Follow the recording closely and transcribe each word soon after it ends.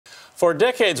For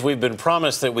decades, we've been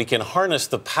promised that we can harness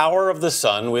the power of the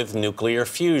sun with nuclear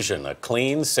fusion, a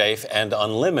clean, safe, and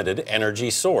unlimited energy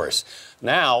source.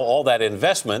 Now, all that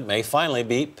investment may finally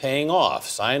be paying off.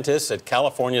 Scientists at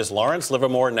California's Lawrence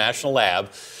Livermore National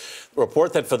Lab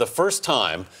report that for the first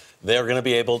time, they're going to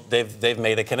be able, they've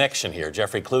made a connection here.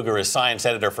 Jeffrey Kluger is science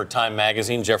editor for Time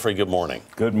magazine. Jeffrey, good morning.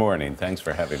 Good morning. Thanks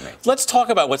for having me. Let's talk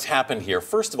about what's happened here.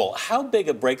 First of all, how big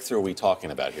a breakthrough are we talking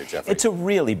about here, Jeffrey? It's a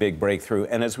really big breakthrough,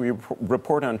 and as we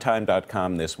report on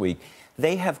Time.com this week,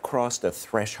 they have crossed a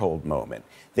threshold moment.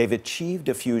 They've achieved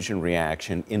a fusion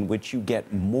reaction in which you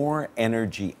get more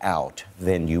energy out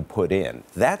than you put in.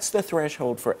 That's the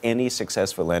threshold for any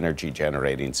successful energy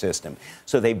generating system.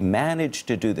 So they've managed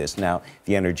to do this. Now,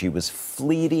 the energy was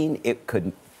fleeting.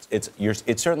 It's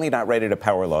certainly not ready to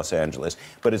power Los Angeles,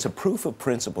 but it's a proof of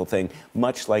principle thing,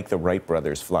 much like the Wright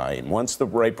brothers flying. Once the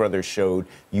Wright brothers showed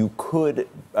you could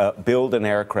build an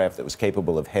aircraft that was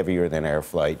capable of heavier than air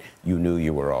flight, you knew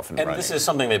you were off and running. And this is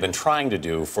something they've been trying to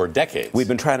do for decades. We've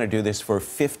been trying to do this for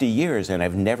 50 years, and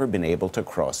I've never been able to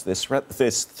cross this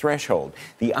threshold.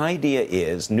 The idea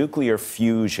is nuclear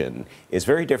fusion is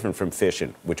very different from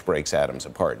fission, which breaks atoms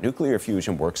apart. Nuclear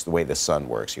fusion works the way the sun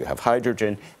works. You have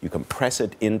hydrogen, you compress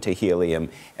it into helium,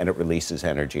 and it releases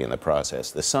energy in the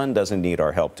process. The sun doesn't need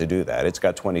our help to do that. It's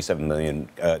got 27 million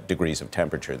degrees of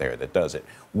temperature there that does it.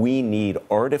 We need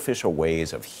artificial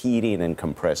ways of heating and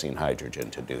compressing hydrogen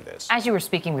to do this. As you were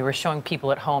speaking, we were showing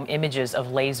people at home images of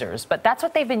lasers, but that's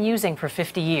what they've been using for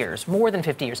 50 years, more than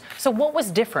 50 years. So what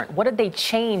was different? What did they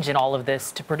change in all of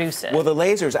this to produce it? Well, the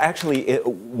lasers, actually,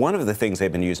 one of the things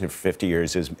they've been using for 50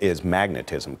 years is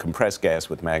magnetism, compressed gas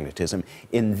with magnetism.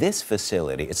 In this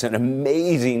facility, it's an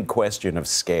amazing question of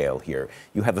scale here.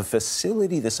 You have a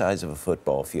facility the size of a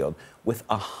football field with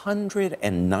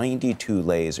 192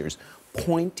 lasers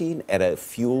pointing at a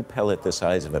fuel pellet the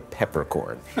size of a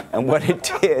peppercorn. And what it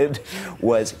did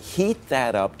was heat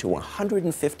that up to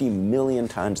 150 million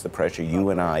times the pressure you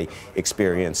and I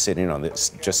experience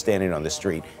just standing on the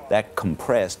street. That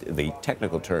compressed, the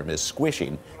technical term is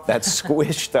squishing, that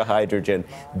squished the hydrogen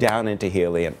down into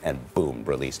helium and boom,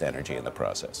 released energy in the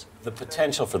process. The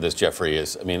potential for this, Jeffrey,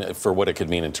 is, I mean, for what it could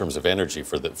mean in terms of energy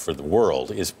for the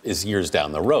world is years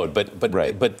down the road.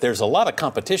 But there's a lot of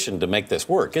competition to make this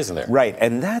work, isn't there? Right,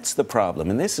 and that's the problem.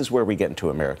 And this is where we get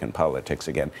into American politics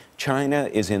again. China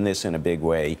is in this in a big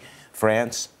way.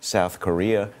 France, South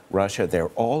Korea, Russia, they're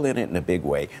all in it in a big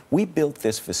way. We built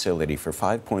this facility for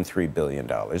 $5.3 billion,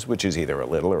 which is either a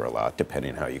little or a lot,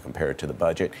 depending how you compare it to the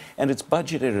budget. And it's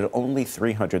budgeted at only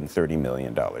 $330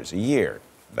 million a year.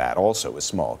 That also is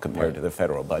small compared to the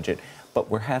federal budget.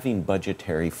 But we're having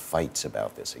budgetary fights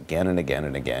about this again and again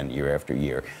and again, year after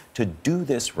year. To do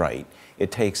this right,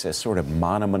 it takes a sort of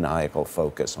monomaniacal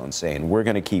focus on saying we're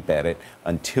going to keep at it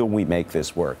until we make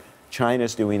this work.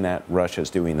 China's doing that, Russia's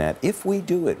doing that. If we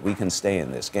do it, we can stay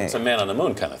in this game. It's a man on the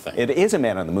moon kind of thing. It is a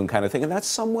man on the moon kind of thing, and that's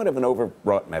somewhat of an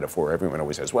overwrought metaphor. Everyone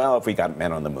always says, well, if we got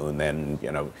men on the moon, then,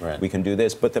 you know, we can do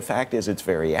this. But the fact is it's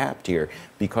very apt here,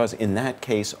 because in that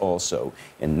case also,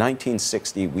 in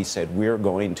 1960, we said we're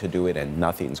going to do it and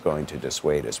nothing's going to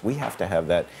dissuade us. We have to have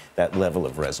that level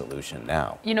of resolution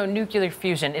now. You know, nuclear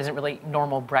fusion isn't really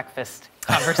normal breakfast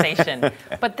conversation,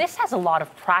 but this has a lot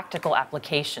of practical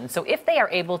applications. So if they are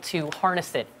able to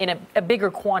harness it in a bigger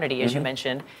quantity, as you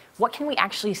mentioned, what can we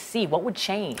actually see? What would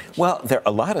change? Well,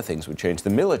 a lot of things would change.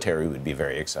 The military would be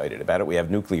very excited about it. We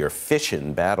have nuclear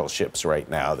fission battleships right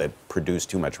now that produce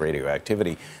too much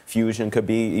radioactivity. Fusion could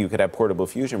be, you could have portable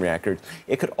fusion reactors.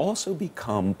 It could also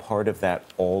become part of that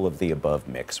all of the above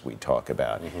mix we talk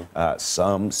about.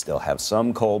 Some still have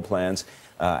some coal plants,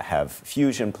 have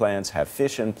fusion plants, have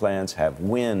fission plants, have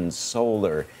wind,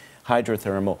 solar,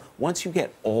 hydrothermal. Once you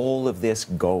get all of this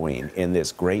going in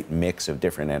this great mix of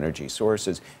different energy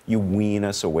sources, you wean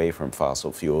us away from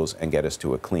fossil fuels and get us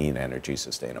to a clean, energy,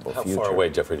 sustainable future. How far away,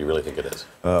 Jeffrey, do you really think it is?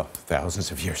 Oh, thousands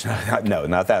of years. No,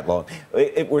 not that long.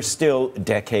 We're still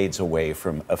decades away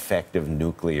from effective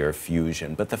nuclear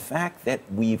fusion. But the fact that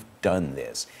we've done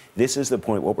this is the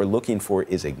point. What we're looking for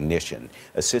is ignition,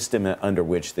 a system under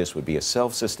which this would be a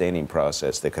self-sustaining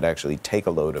process that could actually take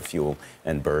a load of fuel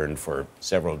and burn for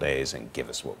several days and give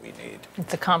us what we need.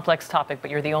 It's a complex topic,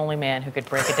 but you're the only man who could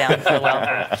break it down so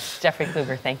well. Jeffrey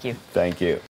Kluger, thank you. Thank you.